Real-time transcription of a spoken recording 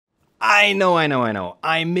I know.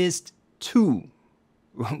 I missed 2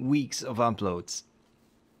 weeks of uploads.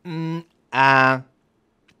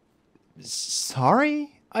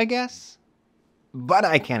 Sorry, I guess? But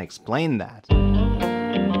I can't explain that.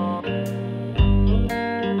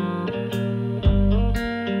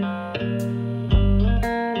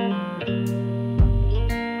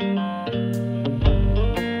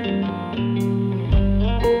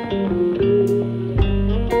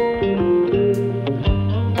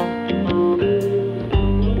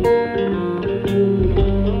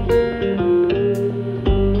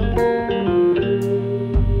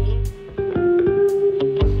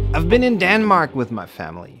 I've been in Denmark with my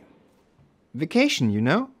family. Vacation, you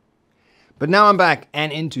know? But now I'm back,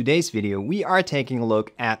 and in today's video we are taking a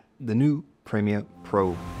look at the new Premiere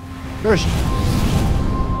Pro version.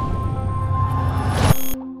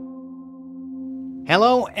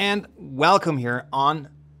 Hello and welcome here on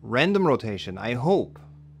Random Rotation. I hope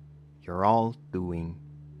you're all doing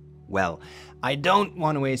well. I don't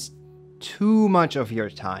want to waste too much of your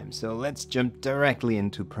time, so let's jump directly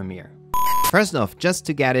into Premiere. First off, just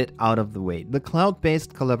to get it out of the way, the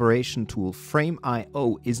cloud-based collaboration tool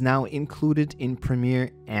Frame.io is now included in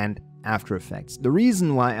Premiere and After Effects. The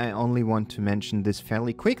reason why I only want to mention this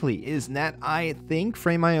fairly quickly is that I think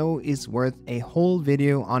Frame.io is worth a whole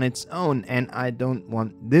video on its own, and I don't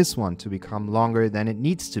want this one to become longer than it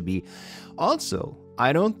needs to be. Also,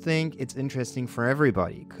 I don't think it's interesting for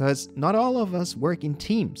everybody, because not all of us work in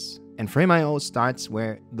teams, and Frame.io starts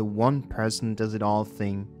where the one person does it all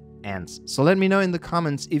thing ends. So let me know in the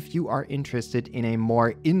comments if you are interested in a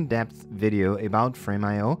more in-depth video about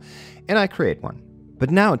Frame.io, and I create one.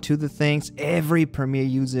 But now to the things every Premiere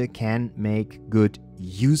user can make good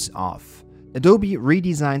use of. Adobe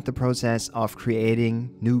redesigned the process of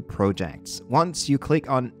creating new projects. Once you click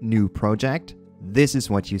on New Project, this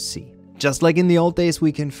is what you see. Just like in the old days,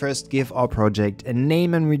 we can first give our project a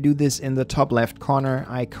name, and we do this in the top left corner.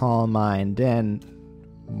 I call mine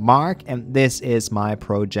Denmark, and this is my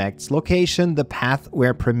project's location, the path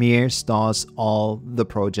where Premiere stores all the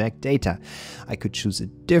project data. I could choose a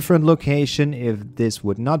different location if this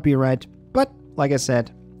would not be right, but like I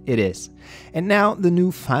said, it is. And now the new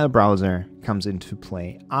file browser comes into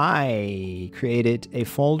play. I created a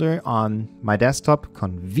folder on my desktop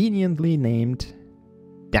conveniently named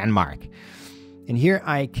Denmark. And here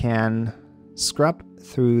I can scrub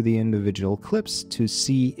through the individual clips to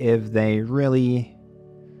see if they really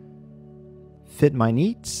fit my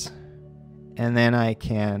needs, and then I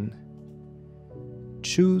can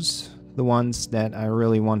choose the ones that I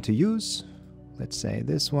really want to use. Let's say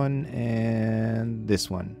this one and this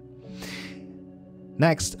one.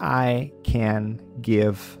 Next, I can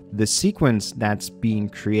give the sequence that's being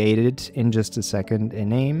created in just a second a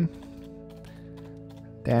name.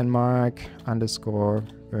 Denmark _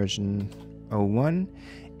 version 01,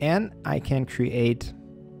 and I can create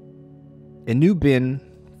a new bin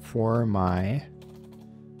for my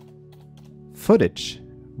footage.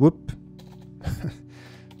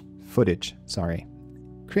 Footage, sorry.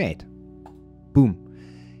 Create. Boom.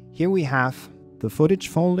 Here we have the footage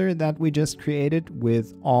folder that we just created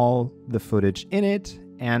with all the footage in it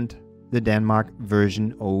and the Denmark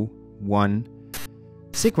version 01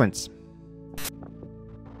 sequence.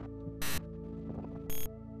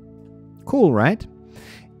 Cool, right?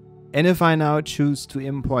 And if I now choose to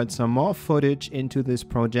import some more footage into this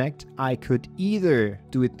project, I could either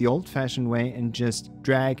do it the old-fashioned way and just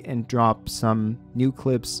drag and drop some new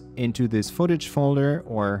clips into this footage folder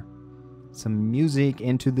or some music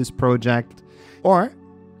into this project, or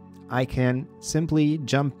I can simply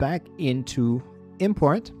jump back into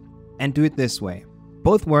import and do it this way.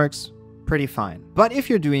 Both works pretty fine. But if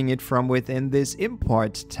you're doing it from within this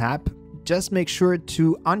import tab, just make sure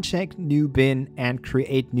to uncheck new bin and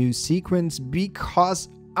create new sequence, because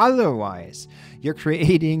otherwise you're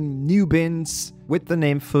creating new bins with the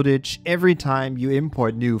name footage every time you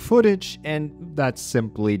import new footage, and that's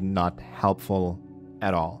simply not helpful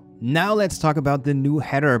at all. Now let's talk about the new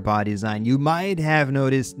header bar design. You might have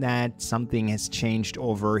noticed that something has changed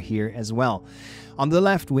over here as well. On the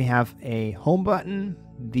left we have a home button,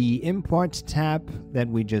 the import tab that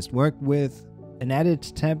we just worked with, an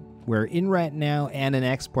edit tab we're in right now, and an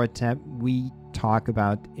export tab we talk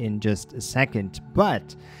about in just a second.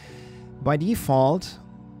 But by default,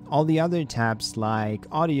 all the other tabs like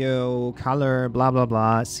audio, color, blah blah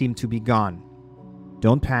blah seem to be gone.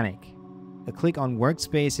 Don't panic. A click on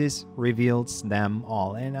workspaces reveals them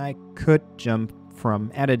all, and I could jump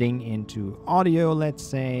from editing into audio, let's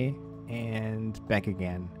say, and back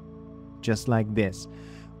again, just like this.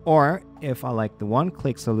 Or if I like the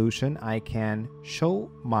one-click solution, I can show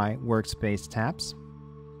my workspace tabs,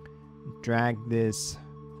 drag this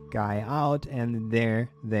guy out, and there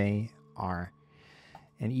they are.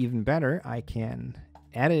 And even better, I can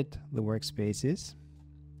edit the workspaces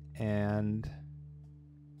and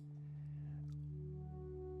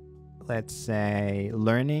let's say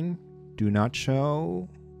learning, do not show,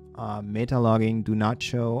 meta logging, do not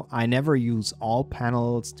show. I never use all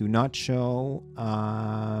panels, do not show.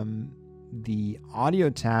 The audio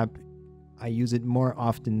tab, I use it more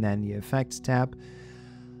often than the effects tab.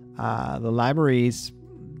 The libraries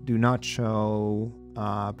do not show.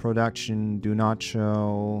 Production, do not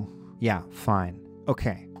show. Yeah, fine.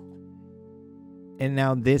 Okay. And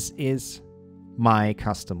now this is my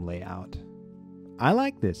custom layout. I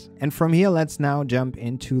like this. And from here, let's now jump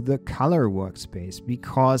into the color workspace,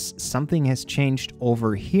 because something has changed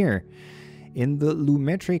over here. In the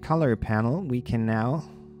Lumetri color panel, we can now,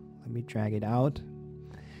 let me drag it out.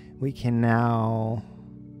 We can now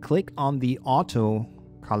click on the auto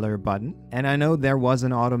color button. And I know there was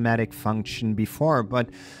an automatic function before,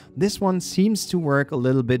 but this one seems to work a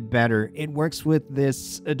little bit better. It works with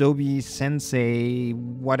this Adobe Sensei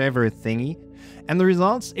whatever thingy. And the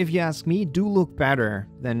results, if you ask me, do look better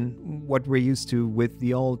than what we're used to with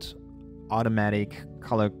the old automatic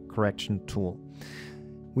color correction tool.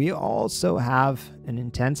 We also have an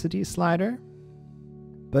intensity slider,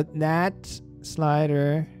 but that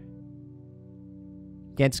slider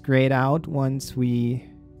gets grayed out once we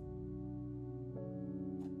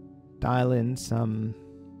dial in some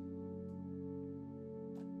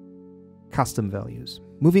custom values.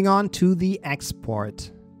 Moving on to the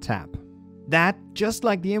export tab. That, just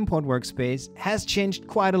like the import workspace, has changed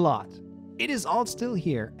quite a lot. It is all still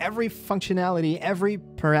here. Every functionality, every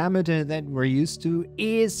parameter that we're used to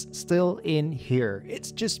is still in here.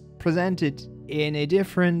 It's just presented in a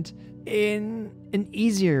different, in an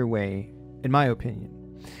easier way, in my opinion.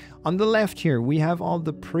 On the left here, we have all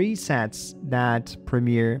the presets that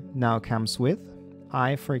Premiere now comes with.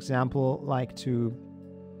 I, for example, like to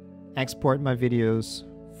export my videos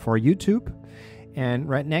for YouTube, and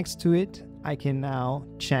right next to it, I can now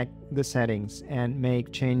check the settings and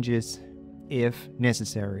make changes if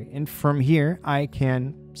necessary. And from here, I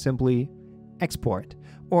can simply export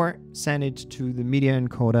or send it to the media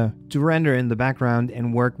encoder to render in the background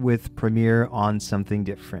and work with Premiere on something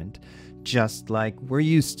different, just like we're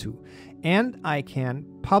used to. And I can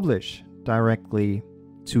publish directly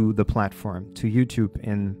to the platform, to YouTube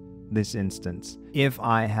in this instance. If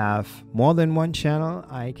I have more than one channel,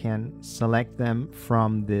 I can select them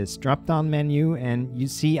from this drop-down menu, and you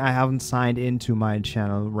see I haven't signed into my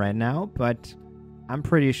channel right now, but I'm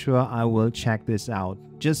pretty sure I will check this out.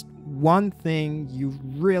 Just one thing you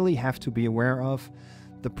really have to be aware of,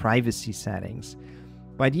 the privacy settings.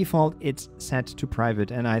 By default, it's set to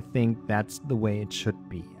private, and I think that's the way it should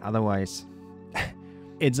be. Otherwise,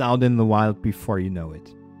 it's out in the wild before you know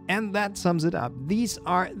it. And that sums it up. These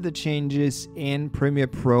are the changes in Premiere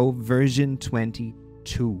Pro version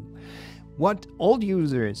 22. What old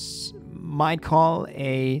users might call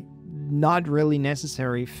a not really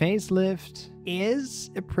necessary facelift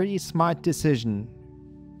is a pretty smart decision,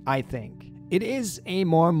 I think. It is a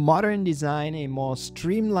more modern design, a more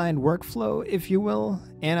streamlined workflow, if you will,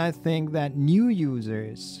 and I think that new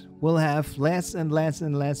users will have less and less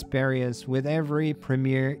and less barriers with every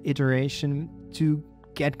Premiere iteration to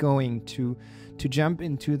get going, to jump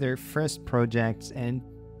into their first projects and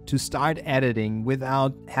to start editing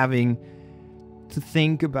without having to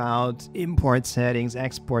think about import settings,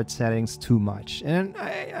 export settings too much. And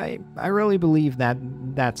I really believe that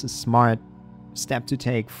that's a smart step to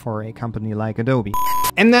take for a company like Adobe.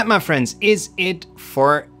 And that, my friends, is it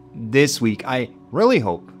for this week. I really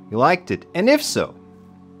hope you liked it. And if so,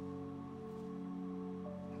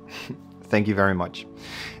 thank you very much.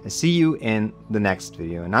 I see you in the next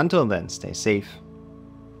video. And until then, stay safe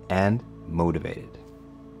and motivated.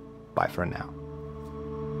 Bye for now.